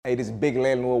Hey, this is Big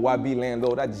Landlord, YB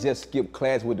Landlord. I just skipped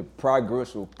class with the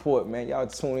progress report, man. Y'all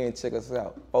tune in, check us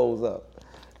out. Foes up.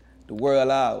 The world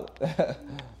out.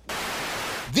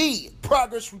 The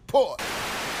progress report.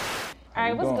 All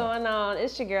right, what's going on?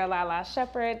 It's your girl, Lala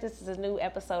Shepherd. This is a new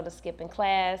episode of Skipping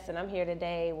Class, and I'm here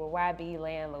today with YB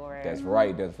Landlord. That's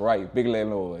right. Big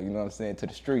Landlord, you know what I'm saying? To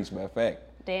the streets, matter of fact.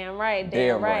 Damn right.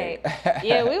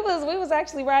 Yeah, we was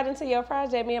actually riding to your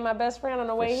project, me and my best friend on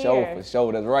the way here. For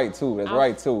sure. That's right,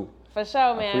 too. For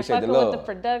sure, man. Appreciate fucking the love. with the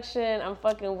production. I'm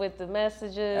fucking with the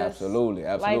messages. Absolutely.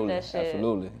 Like that shit.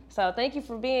 Absolutely. So thank you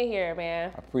for being here,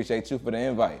 man. I appreciate you for the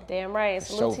invite. Damn right.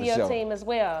 Salute to your team as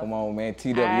well. Come on, man.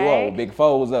 TWO, right. Big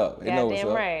foes up. They know what's Damn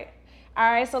up. right.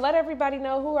 All right, so let everybody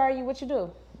know, who are you, what you do?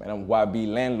 Man, I'm YB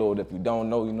Landlord. If you don't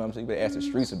know, you know what I'm saying? You better ask the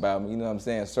streets about me. You know what I'm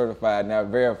saying? Certified, not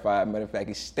verified. Matter of fact,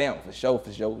 it's stamped for sure,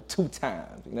 2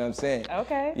 times. You know what I'm saying?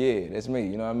 Okay. Yeah, that's me.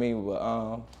 You know what I mean?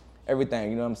 But everything,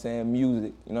 you know what I'm saying?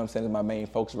 Music, you know what I'm saying? Is my main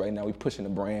focus right now. We pushing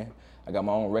the brand. I got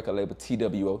my own record label,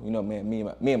 TWO. You know, man,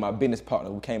 me and my business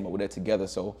partner, we came up with that together.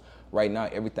 So right now,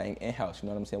 everything in-house. You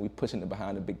know what I'm saying? We pushing it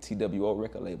behind the big TWO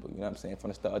record label. You know what I'm saying?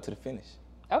 From the start to the finish.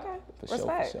 Okay. For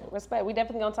sure. Respect. We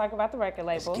definitely gonna talk about the record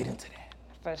label. Let's get into that.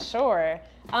 For sure.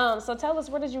 So tell us,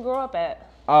 where did you grow up at?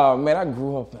 Man, I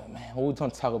grew up, what we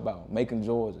gonna talk about? Macon,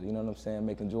 Georgia, you know what I'm saying?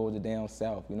 Macon, Georgia, down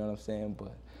south, you know what I'm saying?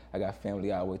 But I got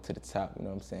family all the way to the top, you know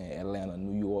what I'm saying? Atlanta,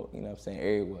 New York, you know what I'm saying?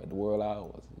 Everywhere, the world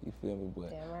hours, you feel me?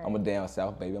 But right. I'm a down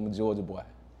south baby, I'm a Georgia boy.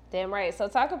 Damn right. So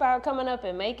talk about coming up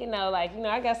and Macon though, like, you know,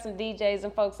 I got some DJs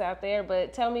and folks out there,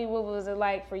 but tell me, what was it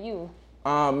like for you?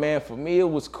 Man, for me, it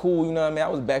was cool, you know what I mean? I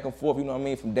was back and forth, you know what I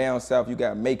mean? From down south, you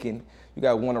got Macon, you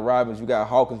got Warner Robins, you got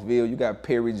Hawkinsville, you got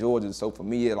Perry, Georgia. So for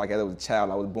me, like as I was a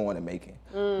child, I was born in Macon.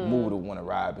 Moved to Warner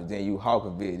Robins, then you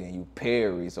Hawkinsville, then you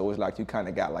Perry. So it's like you kind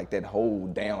of got like that whole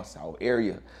down south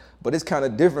area. But it's kind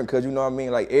of different because, you know what I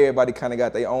mean? Like everybody kind of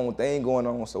got their own thing going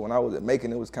on. So when I was at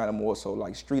Macon, it was kind of more so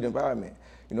like street environment.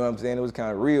 You know what I'm saying? It was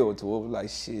kind of real to it. It was like,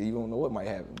 shit, you don't know what might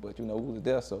happen. But, you know, we was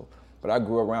there, so. But I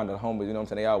grew around the homies, you know what I'm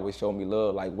saying? They always showed me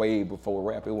love, like way before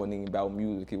rap. It wasn't even about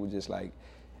music. It was just like,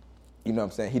 you know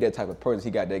what I'm saying? He that type of person. He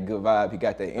got that good vibe. He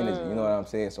got that energy. You know what I'm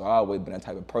saying? So I always been that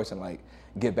type of person, like,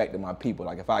 give back to my people.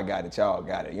 Like, if I got it, y'all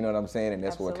got it. You know what I'm saying? And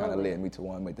that's what kind of led me to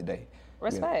where I'm at today.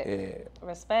 Respect. You know? Yeah.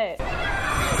 Respect.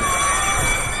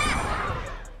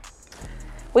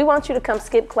 We want you to come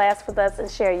skip class with us and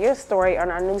share your story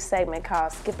on our new segment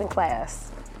called Skipping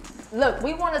Class. Look,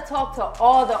 we want to talk to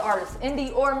all the artists,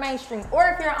 indie or mainstream, or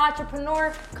if you're an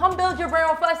entrepreneur, come build your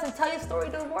brand with us and tell your story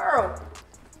to the world.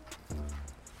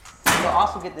 You'll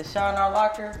also get the shot in our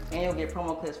locker, and you'll get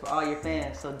promo clips for all your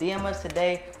fans. So DM us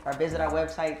today or visit our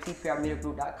website,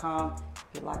 tprmediagroup.com.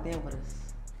 Get locked in with us.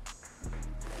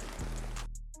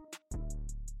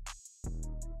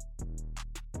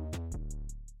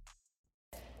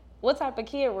 What type of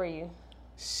kid were you?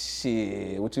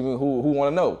 Shit, what you mean? Who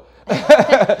want to know?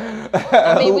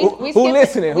 I mean, who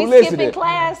listening? Skipping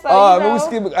class, so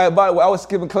by the way, I was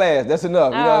skipping class. That's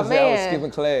enough. You know what I'm saying? I was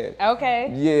skipping class.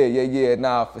 Okay. Yeah.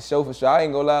 Nah, for sure. I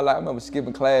ain't gonna lie. Like, I remember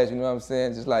skipping class. You know what I'm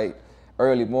saying? Just like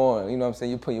early morning. You know what I'm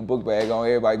saying? You put your book bag on.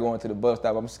 Everybody going to the bus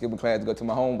stop. I'm skipping class to go to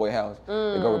my homeboy house.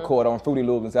 To go record on Fruity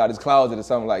Loops inside his closet or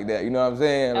something like that. You know what I'm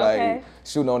saying? Okay. Like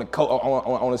shooting on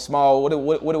on a small what it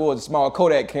was, a small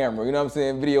Kodak camera. You know what I'm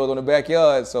saying? Videos on the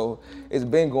backyard. So it's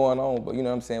been going on, but you know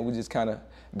what I'm saying? We just kind of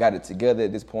got it together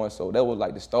at this point. So that was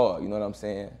like the start. You know what I'm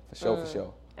saying? For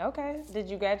sure. Okay. Did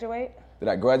you graduate? Did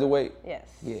I graduate? Yes.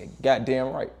 Yeah,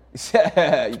 goddamn right.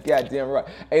 You goddamn right.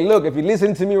 Hey, look, if you're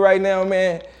listening to me right now,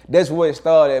 man, that's where it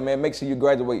started, man. Make sure you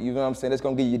graduate, you know what I'm saying? That's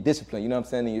going to give you discipline, you know what I'm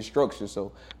saying, and your structure.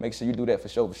 So make sure you do that for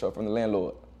sure, from the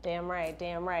Landlord. Damn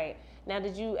right. Now,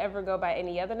 did you ever go by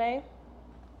any other name?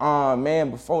 Man,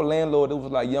 before Landlord, it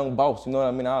was like Young Boss, you know what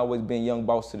I mean? I always been Young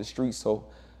Boss to the streets, so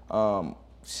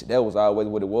that was always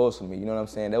what it was for me, you know what I'm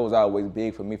saying? That was always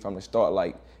big for me from the start,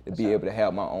 like, to be able to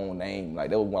have my own name. Like,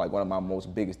 that was like one of my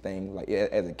most biggest things. Like,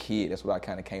 as a kid, that's what I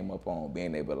kind of came up on,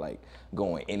 being able to, like,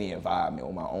 go in any environment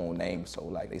with my own name. So,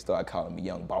 like, they started calling me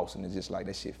Young Boss, and it's just like,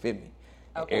 that shit fit me.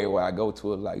 Okay. Everywhere I go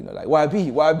to, it's like, you know, like,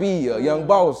 YB, Young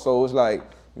Boss. So it's like,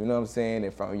 you know what I'm saying?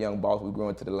 And from Young Boss, we grew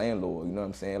into the Landlord, you know what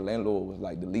I'm saying? Landlord was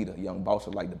like the leader. Young Boss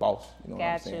was like the boss, you know what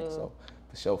I'm saying?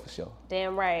 So, for sure.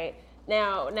 Damn right.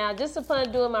 Now, just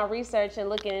upon doing my research and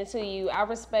looking into you, I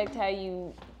respect how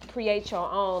you create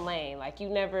your own lane. Like, you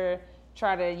never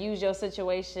try to use your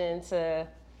situation to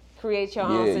create your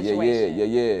own situation.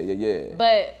 Yeah.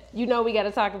 But, you know, we got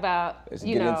to talk about, Let's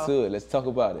get into it. Let's talk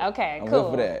about it. Okay, I'm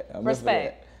cool. here for that.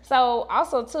 Respect. So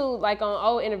also too, like on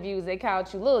old interviews, they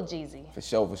called you Lil Jeezy. For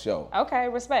sure. Okay,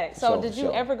 respect. So did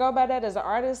you ever go by that as an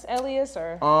artist alias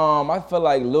or? I feel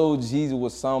like Lil Jeezy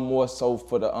was some more so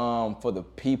for the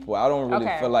people. I don't really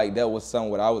feel like that was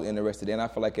something what I was interested in. I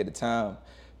feel like at the time,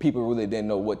 people really didn't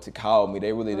know what to call me.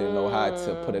 They really didn't know how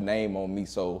to put a name on me.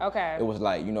 So it was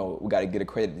like, you know, we got to get a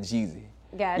credit to Jeezy.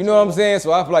 Gotcha. You know what I'm saying?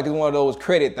 So I feel like it's one of those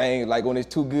credit things, like when it's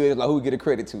too good, it's like who get a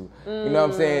credit to? You know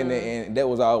what I'm saying? And that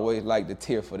was always like the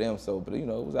tier for them. So, but you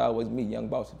know, it was always me, Young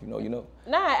Boss, if you know, you know.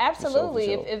 Nah,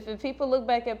 absolutely. For sure. If people look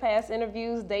back at past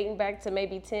interviews dating back to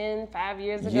maybe 5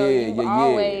 years ago, you've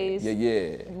always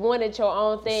wanted your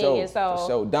own thing. And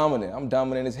so dominant. I'm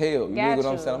dominant as hell. You know what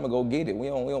I'm saying? I'm gonna go get it. We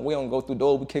don't go through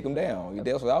doors, we kick them down.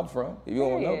 That's where I'm from. If you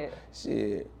don't know,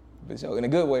 shit. But so in a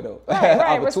good way though.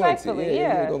 Right, respectfully,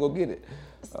 yeah. We're gonna go get it.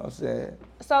 You know what I'm saying?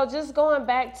 So just going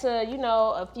back to, you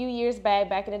know, a few years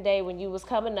back in the day when you was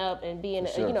coming up and being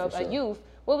a youth,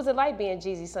 what was it like being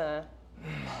Jeezy's son? You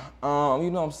know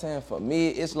what I'm saying? For me,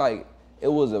 it's like it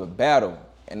was a battle.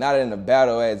 And not in a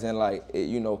battle as in like,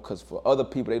 you know, because for other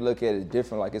people, they look at it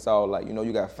different. Like it's all like, you know,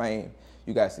 you got fame,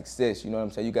 you got success, you know what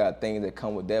I'm saying? You got things that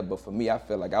come with that. But for me, I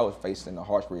feel like I was facing the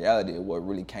harsh reality of what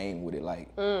really came with it. Like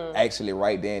actually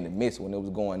right there in the midst when it was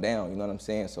going down, you know what I'm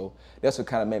saying? So that's what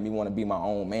kind of made me want to be my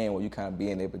own man, where you kind of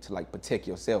being able to like protect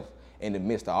yourself in the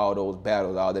midst of all those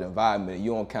battles, all that environment.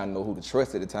 You don't kind of know who to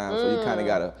trust at the time. So you kind of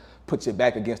got to put your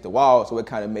back against the wall, so it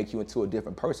kind of make you into a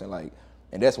different person. Like,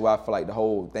 and that's why I feel like the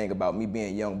whole thing about me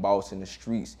being Young Boss in the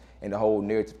streets and the whole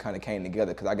narrative kind of came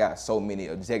together, because I got so many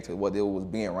objectives, whether it was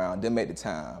being around them at the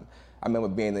time. I remember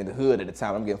being in the hood at the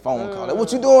time. I'm getting phone calls like,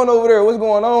 "What you doing over there? What's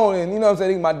going on?" And you know what I'm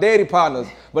saying? These my daddy partners,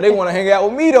 but they want to hang out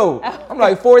with me though. I'm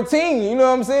like 14, you know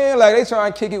what I'm saying? Like they try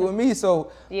and kick it with me.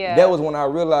 So that was when I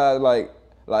realized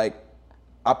like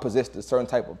I possessed a certain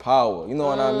type of power. You know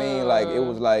what I mean? Like it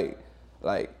was like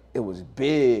it was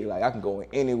big. Like I can go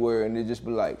anywhere and it just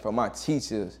be like from my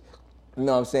teachers, you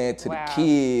know what I'm saying, to the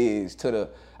kids, to the,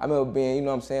 I remember being, you know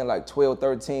what I'm saying, like 12,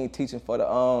 13, teaching for the,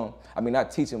 I mean, not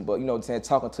teaching, but, you know what I'm saying,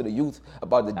 talking to the youth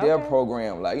about the DARE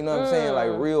program. Like, you know what I'm saying, like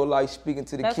real life speaking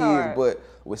to the kids. Hard. But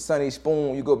with Sonny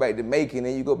Spoon, you go back to Macon,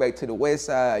 and you go back to the West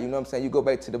Side, you know what I'm saying, you go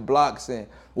back to the blocks and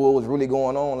what was really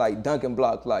going on, like Duncan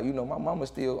blocks, like, you know, my mama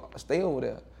still stay over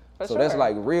there. So that's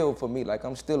like real for me. Like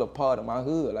I'm still a part of my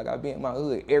hood. Like I be in my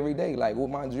hood every day. Like with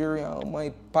my jewelry on,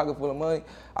 money, pocket full of money.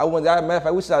 Matter of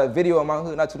fact, we shot a video of my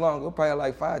hood not too long ago. Probably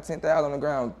like 5,000, 10,000 on the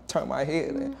ground. Turn my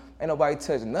head. Like, ain't nobody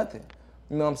touch nothing.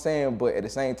 You know what I'm saying? But at the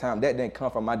same time, that didn't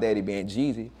come from my daddy being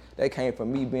Jeezy. That came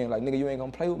from me being like, nigga, you ain't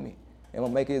gonna play with me. I'm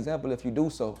gonna make an example if you do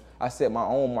so. I set my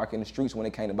own mark in the streets when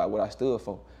it came about what I stood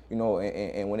for. You know,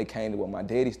 and when it came to what my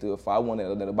daddy stood for, I wanted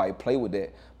to let nobody play with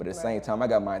that. But at the same time, I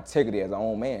got my integrity as an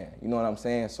own man. You know what I'm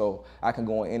saying? So I can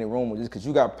go in any room, just because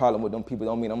you got a problem with them people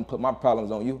don't mean I'm gonna put my problems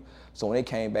on you. So when it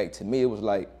came back to me, it was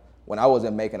like, when I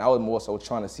wasn't making, I was more so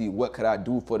trying to see what could I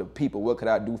do for the people, what could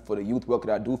I do for the youth, what could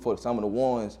I do for some of the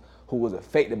ones who was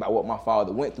affected by what my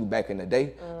father went through back in the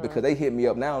day. Because they hit me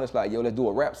up now and it's like, yo, let's do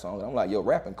a rap song. And I'm like, yo,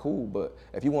 rapping cool, but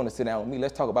if you want to sit down with me,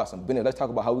 let's talk about some business. Let's talk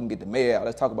about how we can get the mayor out.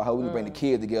 Let's talk about how we can bring the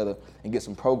kids together and get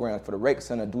some programs for the rec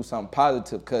center, do something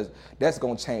positive, because that's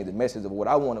going to change the message of what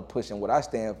I want to push and what I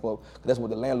stand for. Because that's what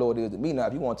the landlord is to me now.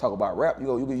 If you want to talk about rap, you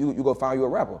go find you a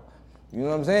rapper. You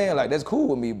know what I'm saying? Like, that's cool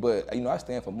with me, but, you know, I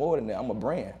stand for more than that. I'm a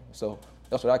brand. So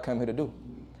that's what I come here to do.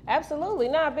 Absolutely.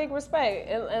 Big respect.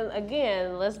 And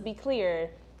again, let's be clear.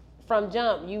 From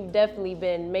jump, you've definitely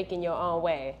been making your own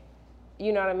way.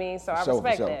 You know what I mean? So I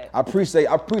respect that. I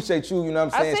appreciate you, you know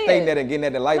what I'm saying, stating that and getting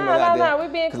that enlightenment out there. No, we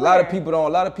being clear. Because a lot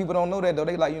of people don't know that though.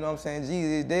 They like, you know what I'm saying,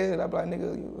 Jeezy is dead. I'm like,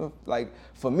 nigga, like,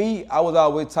 for me, I was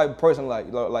always the type of person like,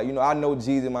 you know, I know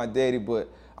Jeezy, my daddy, but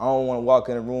I don't want to walk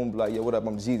in the room and be like, yo, what up,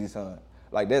 I'm Jeezy's son.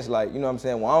 Like, that's like, you know what I'm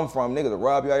saying, where I'm from, niggas will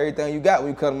rob you out everything you got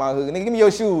when you come to my hood. Nigga, give me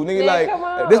your shoes. Nigga,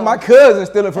 like, this my cousin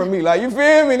stealing from me. Like, you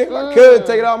feel me? Nigga, my cousin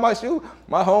taking all my shoes.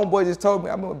 My homeboy just told me,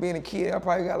 I remember being a kid, I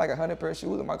probably got like 100 pair of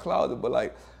shoes in my closet, but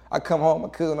like, I come home, my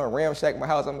cousin on ramshack my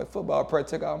house, I'm at football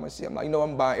practice, took all my shit. I'm like, you know,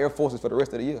 I'm buying Air Forces for the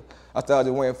rest of the year. I started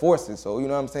just wearing Forces, so you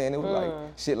know what I'm saying? It was like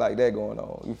shit like that going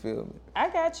on, you feel me? I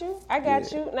got you.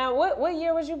 Now, what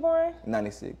year was you born?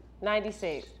 96.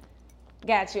 96.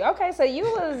 Got you. Okay, so you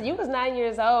was 9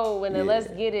 years old when the Let's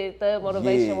Get It Thug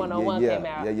Motivation 101 came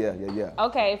out. Yeah.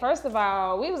 Okay, first of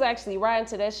all, we was actually riding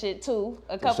to that shit too.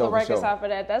 A couple of records off of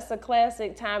that. That's a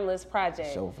classic, timeless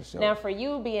project. For sure. Now, for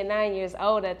you being 9 years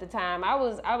old at the time, I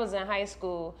was in high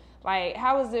school. Like,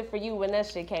 how was it for you when that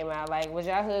shit came out? Like, was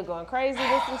y'all hood going crazy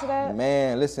listening to that?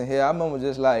 Man, listen here, I remember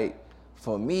just like,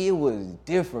 For me, it was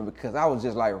different because I was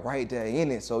just like right there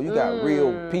in it. So you got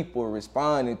real people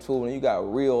responding to it, and you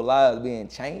got real lives being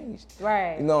changed.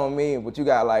 Right. You know what I mean? But you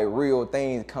got like real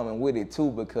things coming with it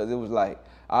too, because it was like,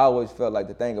 I always felt like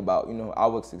the thing about, you know,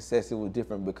 our success, it was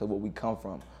different because where we come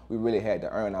from, we really had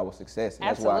to earn our success. And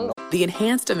that's why I know. The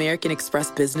Enhanced American Express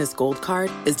Business Gold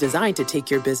Card is designed to take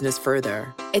your business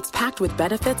further. It's packed with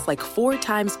benefits like 4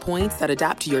 times points that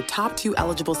adapt to your top 2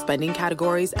 eligible spending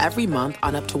categories every month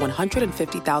on up to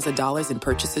 $150,000 in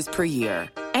purchases per year.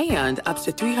 And up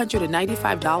to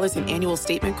 $395 in annual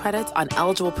statement credits on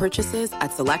eligible purchases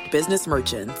at select business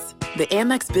merchants. The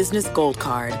Amex Business Gold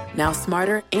Card. Now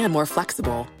smarter and more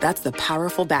flexible. That's the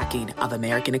powerful backing of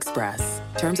American Express.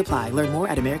 Terms apply. Learn more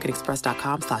at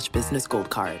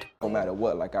americanexpress.com/businessgoldcard. No matter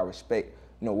what, like I respect,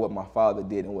 you know, what my father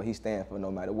did and what he stands for,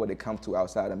 no matter what it comes to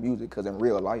outside of music, because in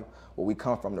real life, where we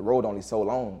come from, the road only so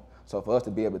long. So for us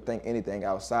to be able to think anything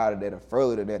outside of that or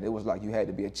further than that, it was like you had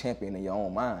to be a champion in your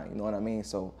own mind, you know what I mean?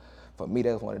 So for me,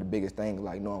 that's one of the biggest things,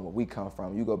 like knowing where we come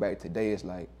from. You go back today, it's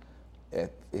like,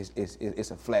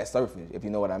 it's a flat surface, if you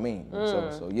know what I mean.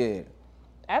 So yeah.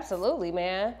 Absolutely,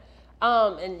 man.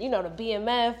 And you know, the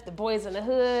BMF, the Boys in the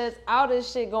Hoods, all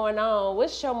this shit going on.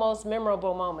 What's your most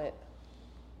memorable moment?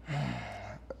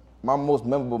 My most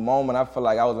memorable moment, I feel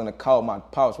like I was in the car with my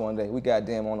pops one day. We got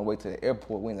on the way to the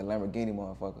airport. We in the Lamborghini,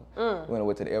 motherfucker. We on the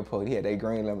way to the airport. He had that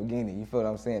green Lamborghini. You feel what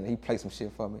I'm saying? He played some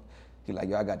shit for me. He like,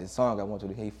 yo, I got this song I want you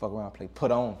to hear. He fuck around and play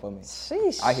Put On for me.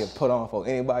 Sheesh. I hear Put On for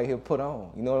anybody here Put On.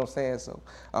 You know what I'm saying? So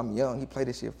I'm young. He played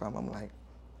this shit for me. I'm like,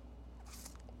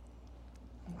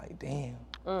 damn.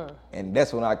 And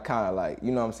that's when I kind of like,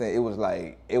 you know what I'm saying? It was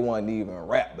like, it wasn't even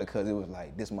rap because it was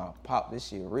like, this my pop, this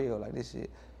shit real, like this shit,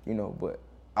 you know, but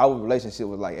our relationship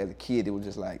was like, as a kid, it was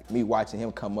just like me watching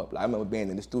him come up. Like I remember being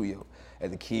in the studio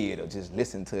as a kid or just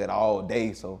listening to it all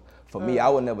day. So for me, I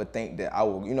would never think that I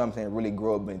would, you know what I'm saying, really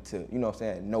grow up into, you know what I'm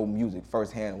saying, know music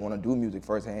firsthand, want to do music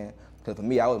firsthand. Because for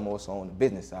me, I was more so on the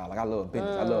business side. Like I love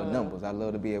business, I love numbers, I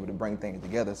love to be able to bring things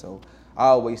together. So I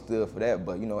always stood for that.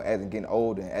 But you know, as I'm getting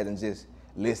older and as I'm just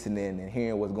listening and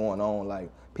hearing what's going on,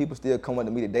 like people still come up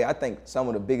to me today. I think some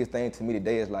of the biggest thing to me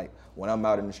today is like when I'm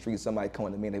out in the street, somebody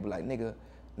coming to me and they be like, nigga,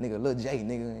 Lil J,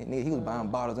 nigga, he was buying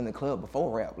bottles in the club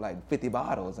before rap, like 50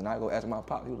 bottles. And I go ask my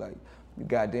pop, he was like, you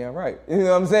goddamn right. You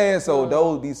know what I'm saying? So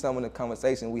those be some of the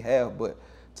conversations we have, but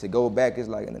to go back, it's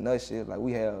like in a nutshell, like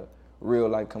we have real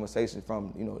like conversations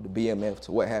from, you know, the BMF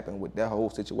to what happened with that whole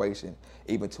situation,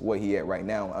 even to where he at right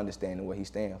now and understanding what he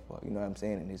stands for, you know what I'm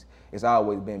saying? And it's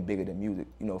always been bigger than music,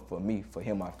 you know, for me, for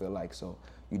him, I feel like. So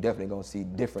you definitely gonna see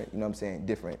different, you know what I'm saying,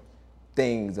 different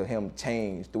things of him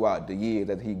change throughout the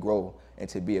years as he grow and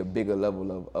to be a bigger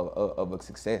level of a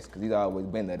success, because he's always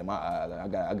been that in my eyes.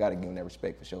 Like, I gotta give him that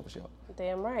respect for sure.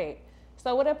 Damn right.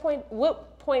 So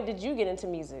what point did you get into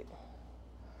music?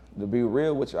 To be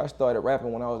real with you, I started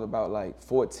rapping when I was about like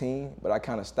 14, but I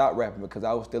kind of stopped rapping because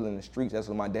I was still in the streets. That's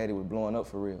when my daddy was blowing up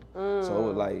for real. So it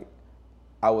was like,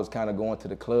 I was kind of going to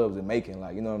the clubs and making,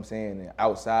 like, you know what I'm saying, and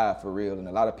outside for real. And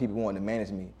a lot of people wanted to manage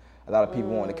me. A lot of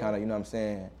people wanted to kind of, you know what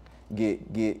I'm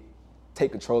saying,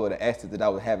 take control of the assets that I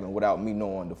was having without me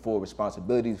knowing the full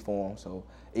responsibilities for them. So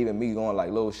even me going like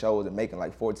little shows and making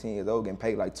like 14 years old, getting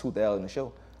paid like $2,000 a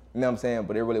show. You know what I'm saying?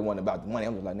 But it really wasn't about the money.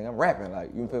 I'm just like, nigga, I'm rapping.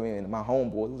 Like, you feel me? And my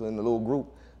homeboys was in the little group.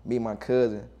 Me and my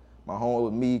cousin. My home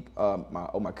was me,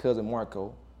 my cousin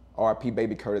Marco, R.P.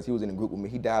 Baby Curtis. He was in the group with me.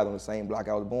 He died on the same block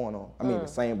I was born on. I mean, the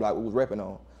same block we was rapping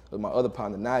on. But my other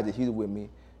partner, Nigel, he was with me.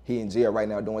 He in jail right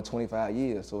now doing 25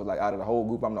 years. So it's like out of the whole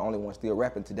group, I'm the only one still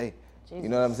rapping today. Jesus. You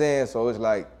know what I'm saying? So it's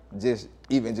like, just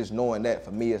knowing that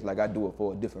for me, it's like I do it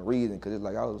for a different reason. Because it's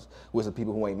like I was with some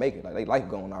people who ain't make it. Like, they life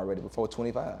gone already before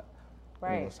 25.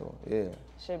 Right. You know, so yeah.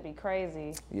 Should be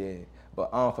crazy. Yeah.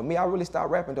 But for me, I really stopped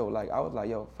rapping though. Like I was like,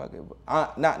 yo, fuck it.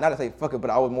 But not to say fuck it,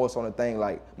 but I was more so on the thing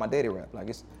like my daddy rap. Like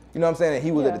it's, you know what I'm saying? And he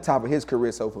was at the top of his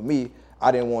career. So for me,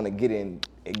 I didn't want to get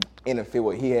interfere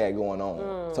with what he had going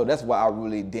on. So that's why I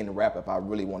really didn't rap if I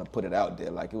really want to put it out there.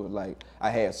 Like it was like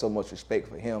I had so much respect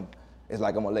for him. It's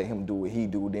like I'm gonna let him do what he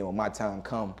do. Then when my time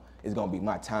come, it's gonna be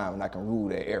my time and I can rule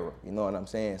that era. You know what I'm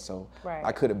saying? So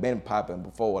I could have been popping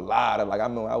before a lot of, like I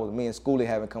remember I was me and Schoolie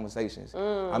having conversations.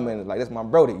 I mean, like that's my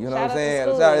brody, you know what I'm saying?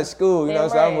 Shout out to school, you know what I'm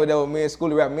saying? I remember that with me and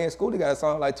Schoolie rapping. Me and Schoolie got a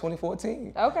song like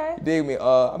 2014. Okay. You dig me?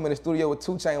 I'm in the studio with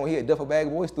 2 Chainz when he at Duffel Bag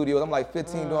Boy Studios. I'm like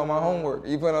 15 doing my homework.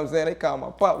 You feel what I'm saying? They call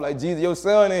my pop like, Jeezy, your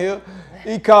son in here.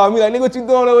 He called me like, nigga, what you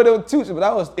doing over there with Tucci? But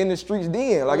I was in the streets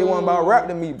then. Like it wasn't about rap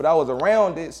to me, but I was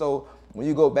around it. So when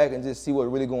you go back and just see what's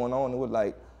really going on, it was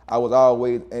like, I was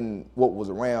always in what was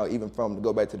around, even from to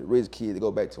go back to the Rich Kid, to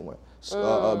go back to when 2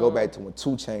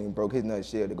 Chainz broke his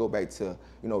nutshell, to go back to,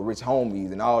 you know, Rich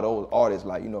Homies and all those artists.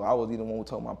 Like, you know, I was even one who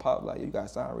told my pop, like, you got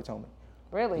signed, Rich Homie.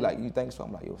 Really? Like, you think so?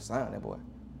 I'm like, yo, sign that boy.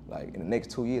 Like, in the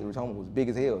next 2 years, Rich Homie was big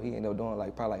as hell. He ended up doing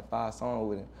like probably like 5 songs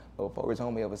with him. But before Rich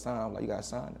Homie ever signed, I'm like, you gotta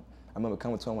sign him. I remember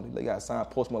coming to him when he got signed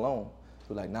Post Malone.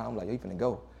 He was like, nah, I'm like, yo, you finna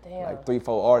go. Damn. Like 3,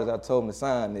 4 artists I told him to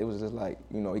sign, it was just like,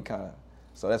 you know, he kinda,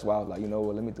 so that's why I was like, you know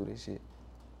what, let me do this shit.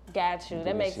 Got you.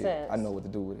 That makes sense. I know what to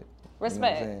do with it.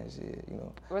 Respect. You know what I'm saying? Shit, you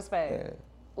know. Respect. Yeah.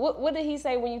 What did he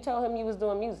say when you told him you was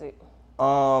doing music?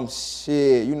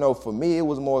 Shit, you know, for me, it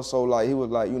was more so like, he was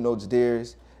like, you know,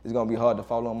 Jadarius, it's gonna be hard to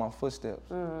follow in my footsteps.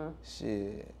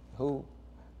 Shit, who?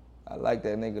 I like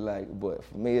that nigga, like, but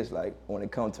for me, it's like, when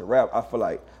it comes to rap, I feel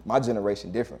like my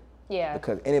generation different. Yeah.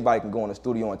 Because anybody can go in the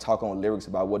studio and talk on lyrics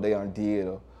about what they done did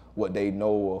or what they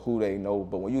know or who they know,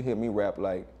 but when you hear me rap,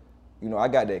 like, you know, I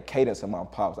got that cadence in my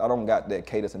pops. I don't got that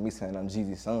cadence of me saying I'm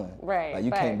Jeezy's son. Right. Like,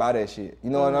 you can't buy that shit. You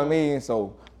know what I mean?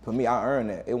 So, for me, I earned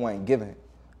that. It wasn't given.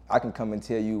 I can come and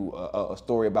tell you a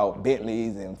story about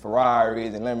Bentleys and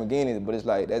Ferraris and Lamborghinis, but it's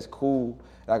like, that's cool.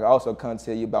 I can also come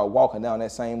tell you about walking down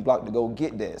that same block to go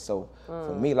get that. So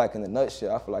for me, like in a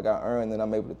nutshell, I feel like I earned and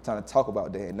I'm able to kind of talk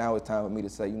about that. And now it's time for me to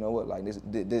say, you know what, like this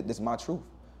is my truth.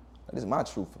 Like, this is my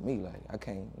truth for me. Like, I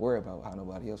can't worry about how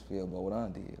nobody else feel about what I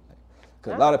did. Like,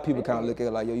 cause a lot of people kind of look at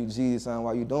it like, yo, you Jeezy son,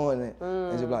 why you doing it?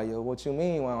 And just like, yo, what you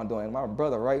mean why I'm doing it? My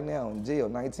brother right now in jail,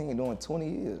 19, doing 20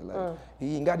 years. Like,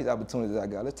 he ain't got these opportunities I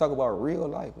got. Let's talk about real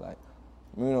life. Like,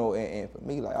 you know, and for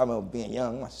me, like, I remember being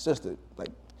young, my sister, like,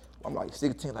 I'm like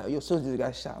 16, like, your sister just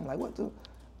got shot. I'm like, what the?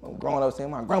 I'm growing up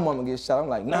saying my grandmama get shot. I'm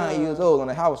like 9 years old on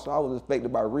the house, so I was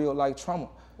affected by real life trauma.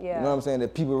 Yeah. You know what I'm saying?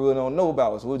 That people really don't know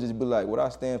about. So we'll just be like, what I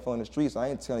stand for in the streets, I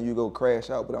ain't telling you go crash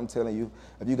out, but I'm telling you,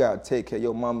 if you gotta take care of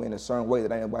your mama in a certain way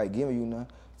that ain't nobody giving you nothing,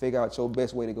 figure out your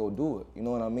best way to go do it. You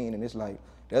know what I mean? And it's like,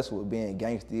 that's what being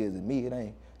gangster is to me. It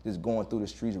ain't just going through the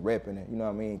streets repping it, you know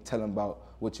what I mean? Telling about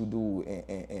what you do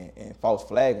and false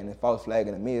flagging. And false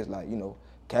flagging to me is like, you know,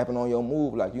 capping on your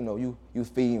move, like, you know, you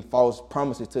feeding false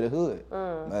promises to the hood.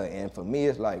 And for me,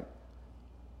 it's like,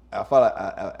 if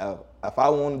I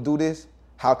want to do this,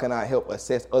 how can I help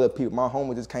assess other people? My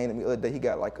homie just came to me the other day, he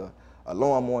got like a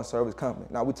lawnmower service company.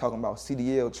 Now we talking about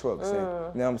CDL trucks and, you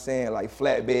know what I'm saying, like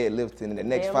flatbed lifting in the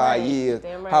next 5 years,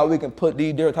 how we can put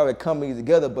these dirt type of companies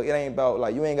together, but it ain't about,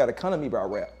 like, you ain't got to come to me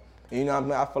about rap. You know what I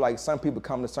mean? I feel like some people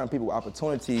come to certain people with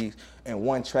opportunities and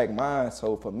one track mind,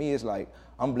 so for me it's like,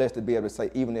 I'm blessed to be able to say,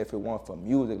 even if it weren't for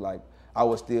music, like, I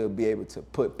would still be able to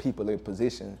put people in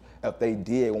position if they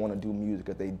did want to do music,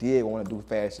 if they did want to do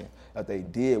fashion, if they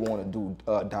did want to do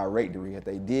directory, if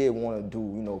they did want to do,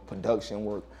 you know, production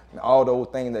work, and all those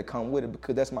things that come with it,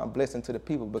 because that's my blessing to the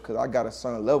people, because I got a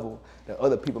certain level that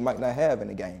other people might not have in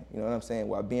the game. You know what I'm saying?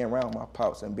 While being around my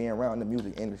pops and being around the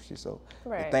music industry, so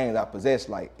the things I possess,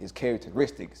 like, is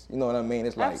characteristics. You know what I mean?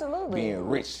 It's like being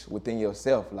rich within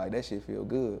yourself. Like, that shit feel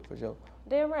good for sure.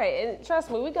 Damn right, and trust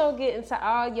me, we gonna get into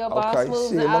all your boss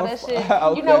moves and all that shit.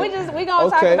 Okay. You know, we gonna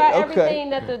talk about everything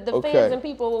that the fans and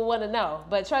people will want to know.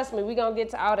 But trust me, we gonna get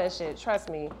to all that shit. Trust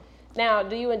me. Now,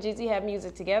 do you and Jeezy have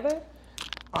music together?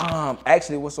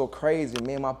 Actually, what's so crazy,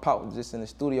 me and my pop was just in the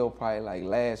studio probably like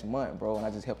last month, bro, and I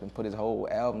just helped him put his whole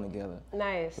album together.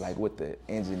 Nice. Like with the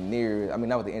engineers, I mean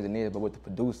not with the engineers, but with the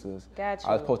producers. Gotcha.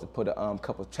 I was supposed to put a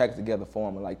couple of tracks together for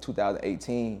him in like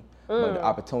 2018, but the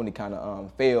opportunity kind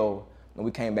of failed. And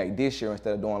we came back this year,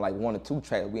 instead of doing like 1 or 2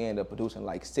 tracks, we ended up producing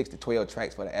like 6 to 12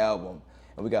 tracks for the album.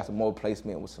 And we got some more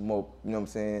placement with some more, you know what I'm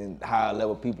saying, higher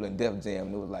level people in Def Jam.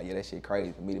 And it was like, yeah, that shit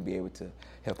crazy for me to be able to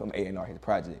help him A&R his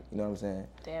project. You know what I'm saying?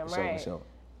 Damn for right. For sure.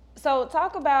 So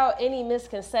talk about any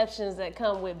misconceptions that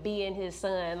come with being his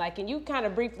son. Like, and you kind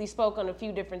of briefly spoke on a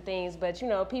few different things, but, you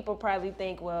know, people probably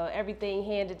think, well, everything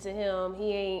handed to him,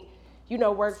 he ain't, you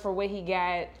know, work for what he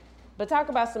got. But talk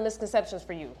about some misconceptions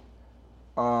for you.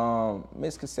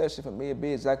 Misconception for me would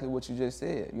be exactly what you just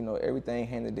said. You know, everything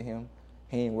handed to him.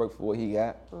 He ain't work for what he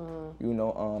got. You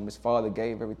know, his father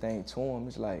gave everything to him.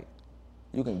 It's like,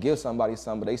 you can give somebody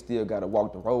something, but they still got to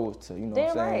walk the roads to, you know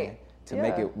what I'm saying? To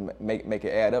make it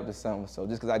add up to something. So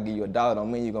just because I give you $1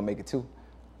 don't mean you're going to make it 2.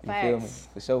 You feel me?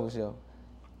 For sure, for sure.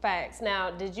 Facts. Now,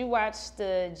 did you watch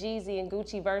the Jeezy and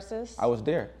Gucci Verzuz? I was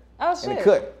there. Oh, shit. In the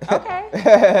cut.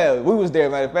 Okay. We was there,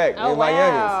 matter of fact. Oh,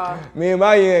 Me and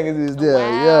my youngest is there.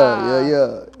 Wow.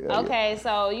 Yeah. Okay,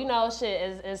 so, you know,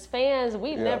 shit, as fans,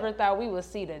 we never thought we would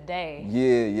see the day.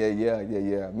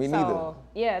 Yeah. Me neither.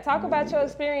 Yeah, talk about your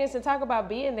experience and talk about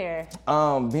being there.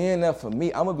 Being there for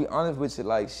me, I'm gonna be honest with you,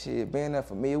 like, shit, being there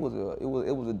for me, it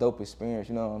was a dope experience,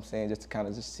 you know what I'm saying, just to kind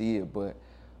of just see it. But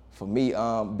For me,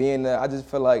 being there, I just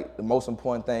feel like the most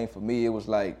important thing for me, it was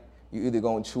like, you either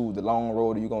gonna choose the long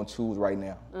road or you gonna choose right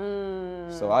now.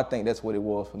 So I think that's what it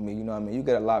was for me, you know what I mean? You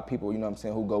got a lot of people, you know what I'm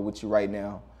saying, who go with you right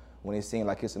now when it seems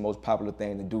like it's the most popular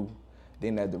thing to do.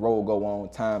 Then as the road go on,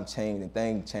 time change and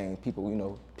things change, people, you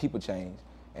know, people change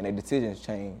and their decisions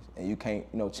change and you can't,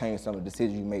 you know, change some of the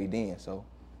decisions you made then. So,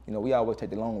 you know, we always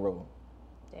take the long road.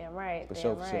 Damn right, For damn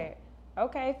sure, right. for sure.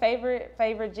 Okay,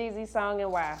 favorite Jeezy song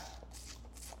and why?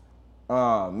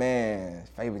 Oh man,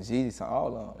 favorite Jeezy song, all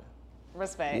of them.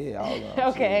 Respect. Yeah, all of them.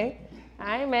 Okay,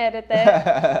 I ain't mad at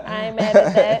that. I ain't mad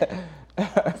at that.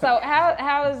 So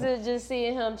how is it just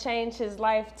seeing him change his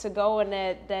life to go in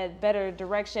that better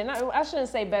direction? I shouldn't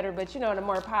say better, but you know, in a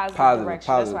more positive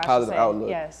direction. That's what I should say. Outlook.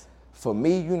 Yes. For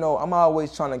me, you know, I'm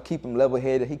always trying to keep him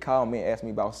level-headed. He called me and asked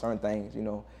me about certain things, you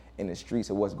know, in the streets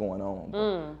of what's going on.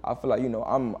 But I feel like, you know,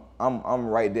 I'm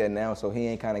right there now, so he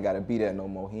ain't kind of got to be there no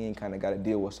more. He ain't kind of got to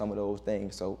deal with some of those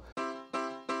things. So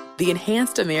The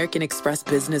Enhanced American Express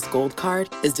Business Gold Card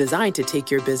is designed to take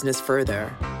your business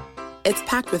further. It's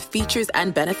packed with features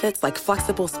and benefits like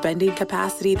flexible spending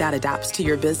capacity that adapts to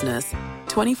your business,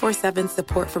 24/7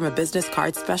 support from a business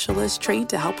card specialist trained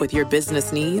to help with your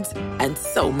business needs, and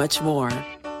so much more.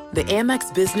 The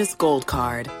Amex Business Gold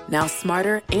Card, now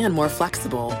smarter and more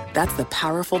flexible. That's the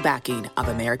powerful backing of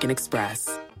American Express.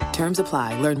 Terms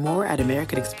apply. Learn more at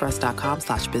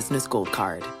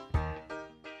americanexpress.com/businessgoldcard.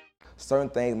 certain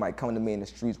things might come to me in the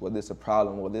streets, whether it's a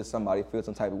problem, whether it's somebody feels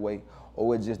some type of way,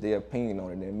 or it's just their opinion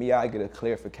on it. And me, I get a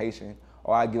clarification,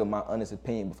 or I give my honest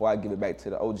opinion before I give it back to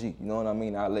the OG. You know what I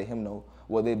mean? I let him know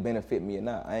whether it benefit me or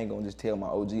not. I ain't gonna just tell my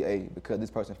OG, hey, because this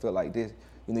person feel like this,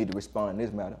 you need to respond in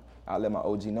this matter. I let my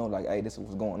OG know, like, hey, this is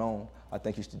what's going on. I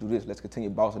think you should do this. Let's continue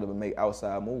bossing up and make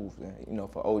outside moves. And, you know,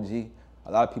 for OG,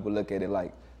 a lot of people look at it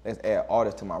like, let's add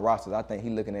artists to my rosters. I think he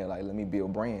looking at it like, let me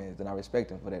build brands, and I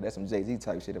respect him for that. That's some Jay-Z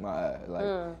type shit in my eyes. Like,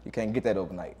 you can't get that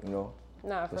overnight, you know?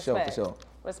 No, for sure.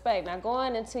 Respect. Now,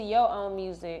 going into your own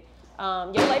music,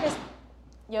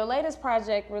 your latest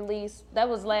project release, that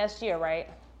was last year, right?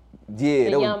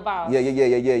 Yeah, The Young Boss. Yeah.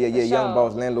 Young sure.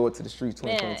 Boss, Landlord to the Streets,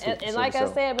 Man, 2022. and like I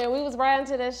said, man, we was riding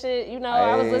to that shit. You know,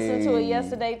 I was listening to it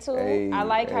yesterday too. I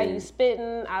like how you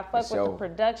spitting. I fuck with the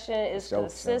production. It's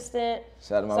consistent.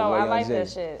 Shout out to my so boy I Young like Jay. that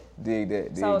shit. Dig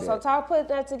that. So talk, put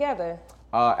that together.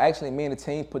 Actually, me and the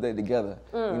team put that together.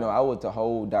 You know, I was the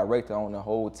whole director on the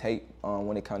whole tape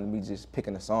when it comes to me just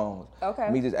picking the songs. Okay.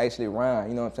 Me just actually rhyme,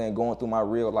 you know what I'm saying, going through my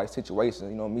real life situation,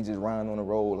 you know, me just rhyme on the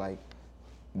road, like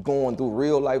going through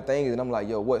real life things, and I'm like,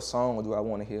 yo, what song do I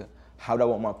want to hear? How do I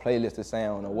want my playlist to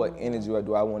sound, or what energy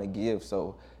do I want to give?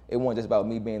 So it wasn't just about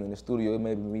me being in the studio, it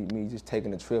may be me just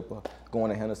taking a trip or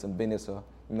going to handle some business or,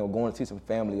 you know, going to see some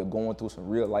family or going through some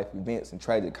real life events and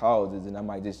tragic causes, and I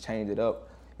might just change it up.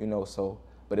 You know, so,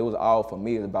 but it was all for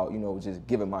me about, you know, just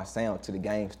giving my sound to the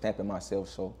game, stamping myself.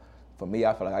 So for me,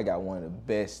 I feel like I got one of the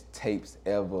best tapes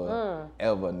ever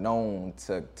known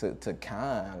to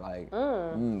kind, like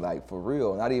for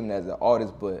real. Not even as an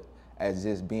artist, but as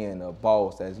just being a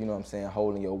boss, as, you know what I'm saying,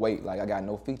 holding your weight. Like, I got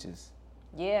no features.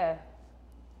 Yeah.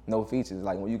 No features.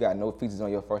 Like, when you got no features on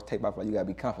your first tape, I feel like you gotta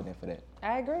be confident for that.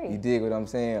 I agree. You dig what I'm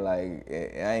saying? Like,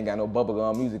 I ain't got no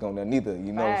bubblegum music on there neither,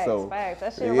 you know? Facts.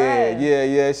 That shit ride.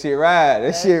 Yeah, shit ride.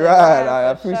 That shit ride. I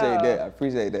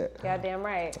appreciate that. Goddamn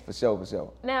right. For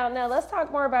sure. Now let's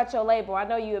talk more about your label. I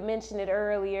know you had mentioned it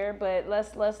earlier, but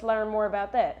let's learn more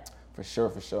about that. For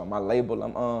sure. My label,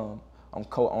 I'm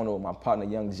co-owner with my partner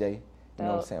Young Jay. You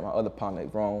know what I'm saying? My other partner,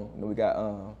 Rome. You know, we got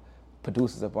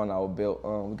producers up on our belt.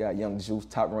 We got Young Juice,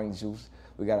 Top Rank Juice.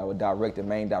 We got our director,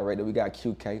 main director. We got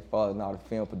QK, following all the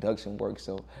film production work.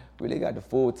 So really got the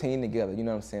full team together. You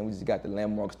know what I'm saying? We just got the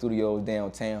Landmark Studios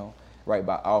downtown, right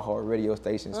by our whole radio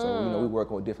station. So, you know, we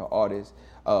working with different artists,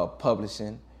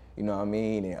 publishing, you know what I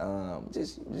mean? And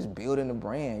just building the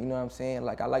brand, you know what I'm saying?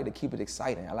 Like, I like to keep it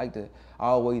exciting. I like to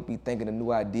always be thinking of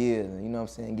new ideas and, you know what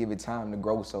I'm saying, give it time to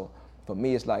grow. So for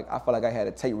me, it's like, I felt like I had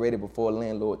a tape ready before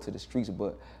Landlord to the Streets,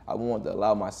 but I wanted to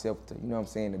allow myself to, you know what I'm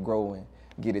saying, to grow and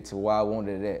get it to where I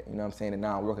wanted it at, you know what I'm saying? And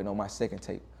now I'm working on my second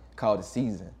tape called The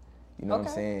Season, you know what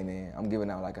I'm saying? And I'm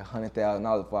giving out like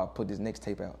 $100,000 before I put this next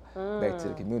tape out, back to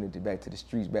the community, back to the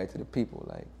streets, back to the people,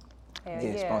 like,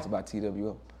 sponsored by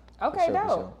TWO. Okay, for dope.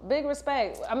 sure. Big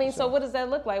respect. I mean, so what does that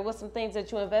look like? What's some things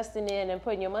that you're investing in and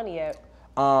putting your money at?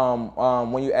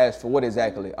 When you ask for what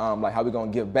exactly, like how we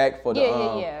gonna give back for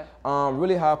the,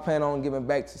 really how I plan on giving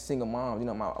back to single moms. You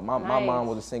know, my mom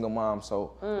was a single mom,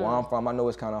 so where I'm from, I know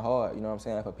it's kind of hard, you know what I'm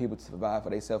saying, for people to provide for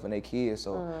themselves and their kids,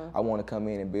 so I want to come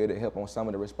in and be able to help on some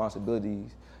of the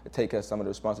responsibilities, to take care of some of the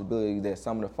responsibilities that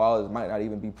some of the fathers might not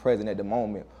even be present at the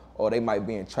moment, or they might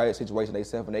be in tragic situation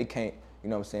themselves and they can't, you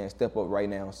know what I'm saying, step up right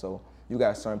now. So you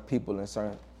got certain people and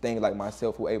certain things like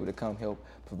myself who are able to come help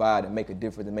provide and make a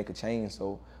difference and make a change.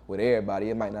 So with everybody,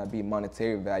 it might not be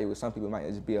monetary value. With some people, it might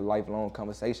just be a lifelong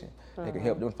conversation that can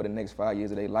help them for the next 5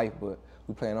 years of their life. But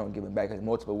we plan on giving back in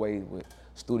multiple ways with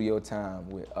studio time,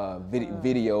 with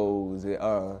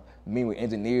videos, me with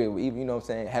engineers, with even, you know what I'm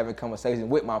saying, having conversations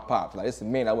with my pops. Like, it's a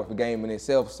man I work for game in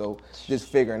itself, so just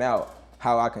figuring out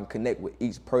how I can connect with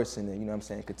each person and, you know what I'm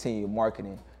saying, continue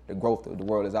marketing the growth of the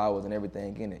world is ours and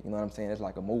everything in it. You know what I'm saying? It's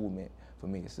like a movement for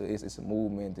me. It's a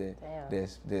movement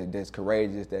that's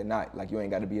courageous, that not, like, you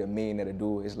ain't got to be a millionaire to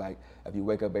do it. It's like, if you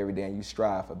wake up every day and you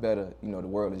strive for better, you know, the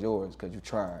world is yours because you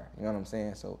try. You know what I'm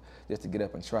saying? So just to get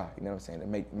up and try, you know what I'm saying,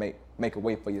 to make a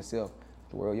way for yourself,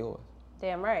 the world yours.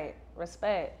 Damn right.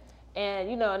 Respect.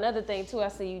 And, you know, another thing, too, I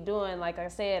see you doing, like I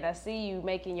said, I see you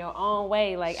making your own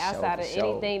way, like, outside of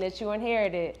anything that you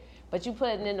inherited. But you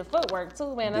putting in the footwork,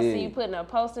 too, man. I see you putting up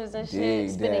posters and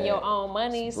shit, spending your own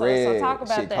money. So talk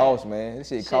about shit that. Costs, man. This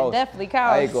shit costs. Definitely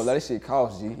costs. I ain't gonna let this shit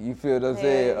cost, G. You feel what I'm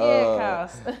saying? Yeah, it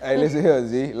costs. Hey, listen here,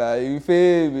 G. Like, you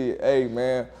feel me? Hey,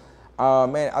 man.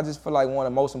 Man, I just feel like one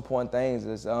of the most important things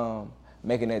is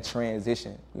making that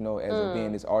transition, you know, as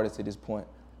being this artist at this point.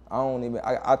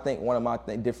 I think one of my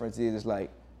differences is like,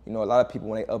 you know, a lot of people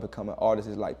when they up and coming artists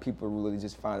is like people really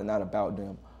just finding out about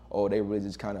them, or they really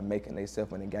just kind of making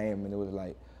themselves in the game. And it was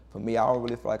like, for me, I don't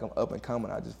really feel like I'm up and coming.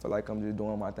 I just feel like I'm just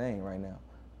doing my thing right now.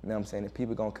 You know what I'm saying? And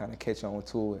people gonna kind of catch on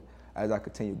to it as I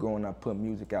continue growing. I put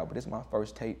music out, but it's my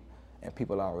first tape, and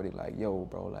people are already like, yo,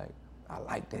 bro, like, I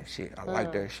like that shit. I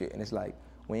like that shit. And it's like,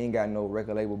 we ain't got no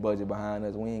record label budget behind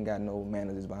us. We ain't got no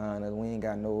managers behind us. We ain't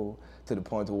got no, to the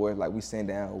point to where like we sit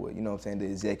down with, you know what I'm saying, the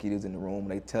executives in the room,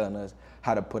 they telling us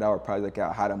how to put our project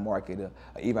out, how to market it,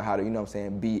 or even how to, you know what I'm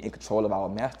saying, be in control of our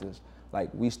masters. Like,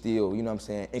 we still, you know what I'm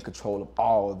saying, in control of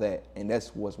all of that. And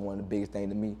that's what's one of the biggest things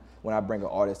to me. When I bring an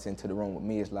artist into the room with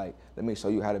me, it's like, let me show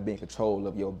you how to be in control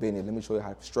of your business. Let me show you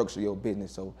how to structure your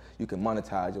business so you can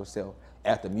monetize yourself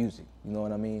after music. You know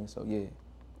what I mean? So, yeah.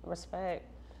 Respect.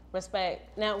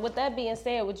 Now, with that being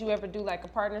said, would you ever do like a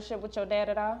partnership with your dad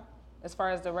at all, as far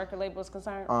as the record label is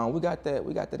concerned? We got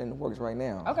that in the works right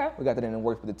now. Okay. We got that in the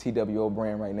works with the TWO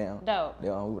brand right now. Dope. They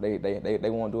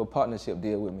want to do a partnership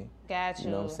deal with me. Got you.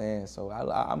 You know what I'm saying? So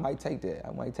I might take that. I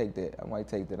ain't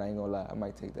gonna lie. I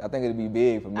might take that. I think it'd be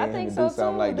big for me and him to do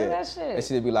something like that. That shit. That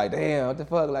shit'd be like, damn, what the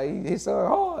fuck? Like, he's so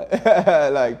hard.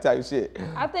 Like, type shit.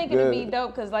 I think it'd be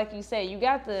dope because, like you said, you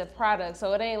got the product,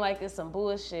 so it ain't like it's some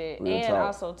bullshit. Real and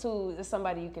talk. Also, too, it's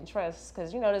somebody you can trust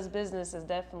because, you know, this business is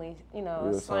definitely, you know,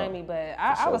 Real slimy, talk. but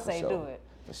I would say sure. do it.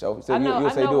 For sure. So I know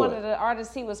one it. of the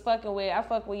artists he was fucking with. I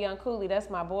fuck with Young Cooley. That's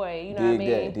my boy. You know what I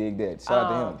mean? Dig that.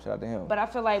 Shout out to him. But I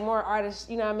feel like more artists,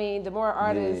 you know what I mean? The more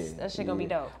artists, that shit gonna be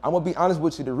dope. I'm gonna be honest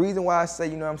with you. The reason why I say,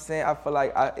 you know what I'm saying, I feel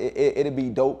like it'll be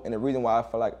dope, and the reason why I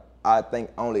feel like I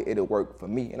think only it'll work for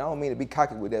me, and I don't mean to be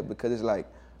cocky with that because it's like,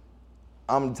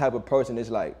 I'm the type of person that's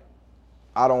like,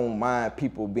 I don't mind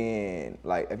people being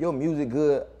like, if your music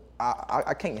good,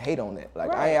 I can't hate on that.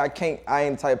 Like, right. I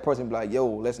ain't the type of person to be like, yo,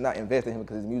 let's not invest in him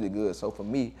because his music good. So for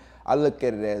me, I look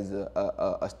at it as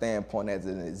a standpoint as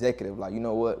an executive. Like, you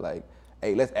know what? Like,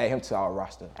 hey, let's add him to our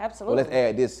roster. Absolutely. Or let's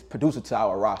add this producer to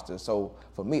our roster. So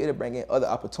for me, it'll bring in other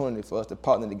opportunities for us to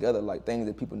partner together, like things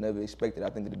that people never expected. I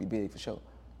think it'll be big for sure.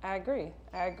 I agree.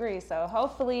 So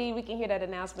hopefully we can hear that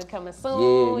announcement coming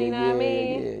soon. You know what I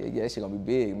mean? Yeah, that shit gonna be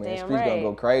big, man. Damn Streets right. gonna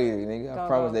go crazy, nigga. I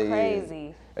promise they crazy.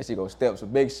 is. That shit gonna step some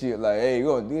big shit like, hey, you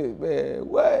gonna do it, man,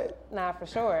 what? Nah, for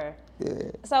sure.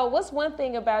 Yeah. So what's one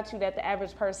thing about you that the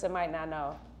average person might not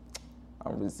know?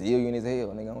 I'm resilient as hell,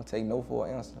 nigga. I don't take no for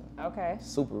an answer. Okay.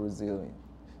 Super resilient. You know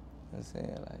what I'm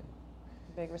saying? Like,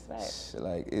 big respect.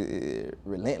 Like,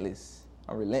 relentless.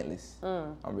 I'm relentless.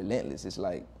 I'm relentless. It's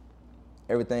like,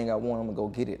 everything I want, I'm gonna go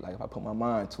get it. Like, if I put my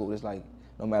mind to it, it's like,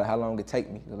 no matter how long it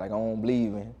take me, it's like, I don't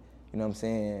believe in, you know what I'm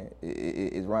saying?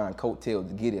 It's riding coattails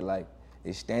to get it. Like,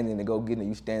 it's standing to go get it.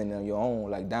 You standing on your own.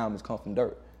 Like, diamonds come from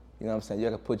dirt. You know what I'm saying? You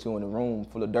can put you in a room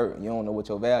full of dirt and you don't know what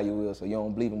your value is, so you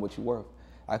don't believe in what you're worth.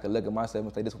 I could look at myself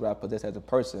and say, this is what I possess as a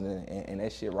person, and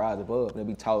that shit rise above, and it'll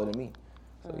be taller than me.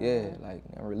 So yeah, like,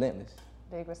 I'm relentless.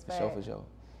 Big respect. For sure.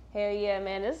 Hell yeah,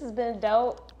 man. This has been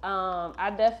dope.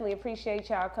 I definitely appreciate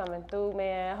y'all coming through,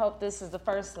 man. I hope this is the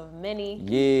first of many.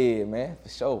 Yeah, man, for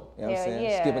sure. You know what I'm saying?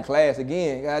 Yeah. Skipping class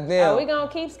again, goddamn. Oh, we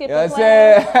gonna keep skipping You know what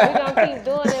class. I'm saying? We gonna keep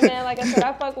doing it, man. Like I said,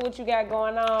 I fuck with what you got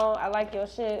going on. I like your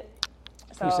shit.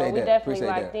 So Appreciate we that. definitely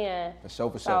Appreciate locked that. in. For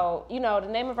sure. So, you know, the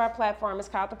name of our platform is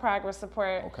called The Progress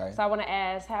Report. Okay. So I want to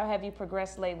ask, how have you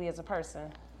progressed lately as a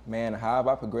person? Man, how have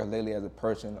I progressed lately as a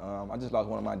person? I just lost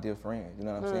one of my dear friends, you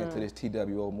know what I'm saying, to this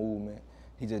TWO movement.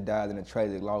 He just died in a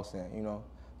tragic loss, and, you know,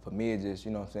 for me, it just,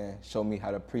 you know what I'm saying, show me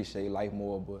how to appreciate life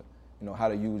more, but, you know, how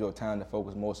to use your time to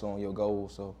focus more so on your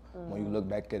goals. So when you look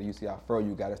back at it, you see how far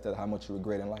you got instead of how much you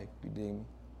regret in life. You dig me?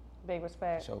 Big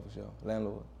respect. For sure.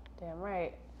 Landlord. Damn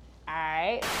right. All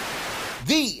right.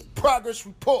 The Progress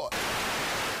Report.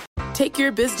 Take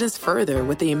your business further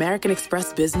with the American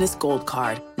Express Business Gold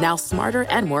Card. Now smarter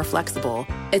and more flexible.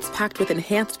 It's packed with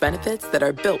enhanced benefits that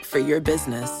are built for your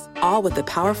business. All with the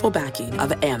powerful backing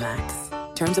of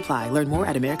Amex. Terms apply. Learn more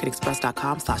at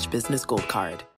americanexpress.com/businessgoldcard.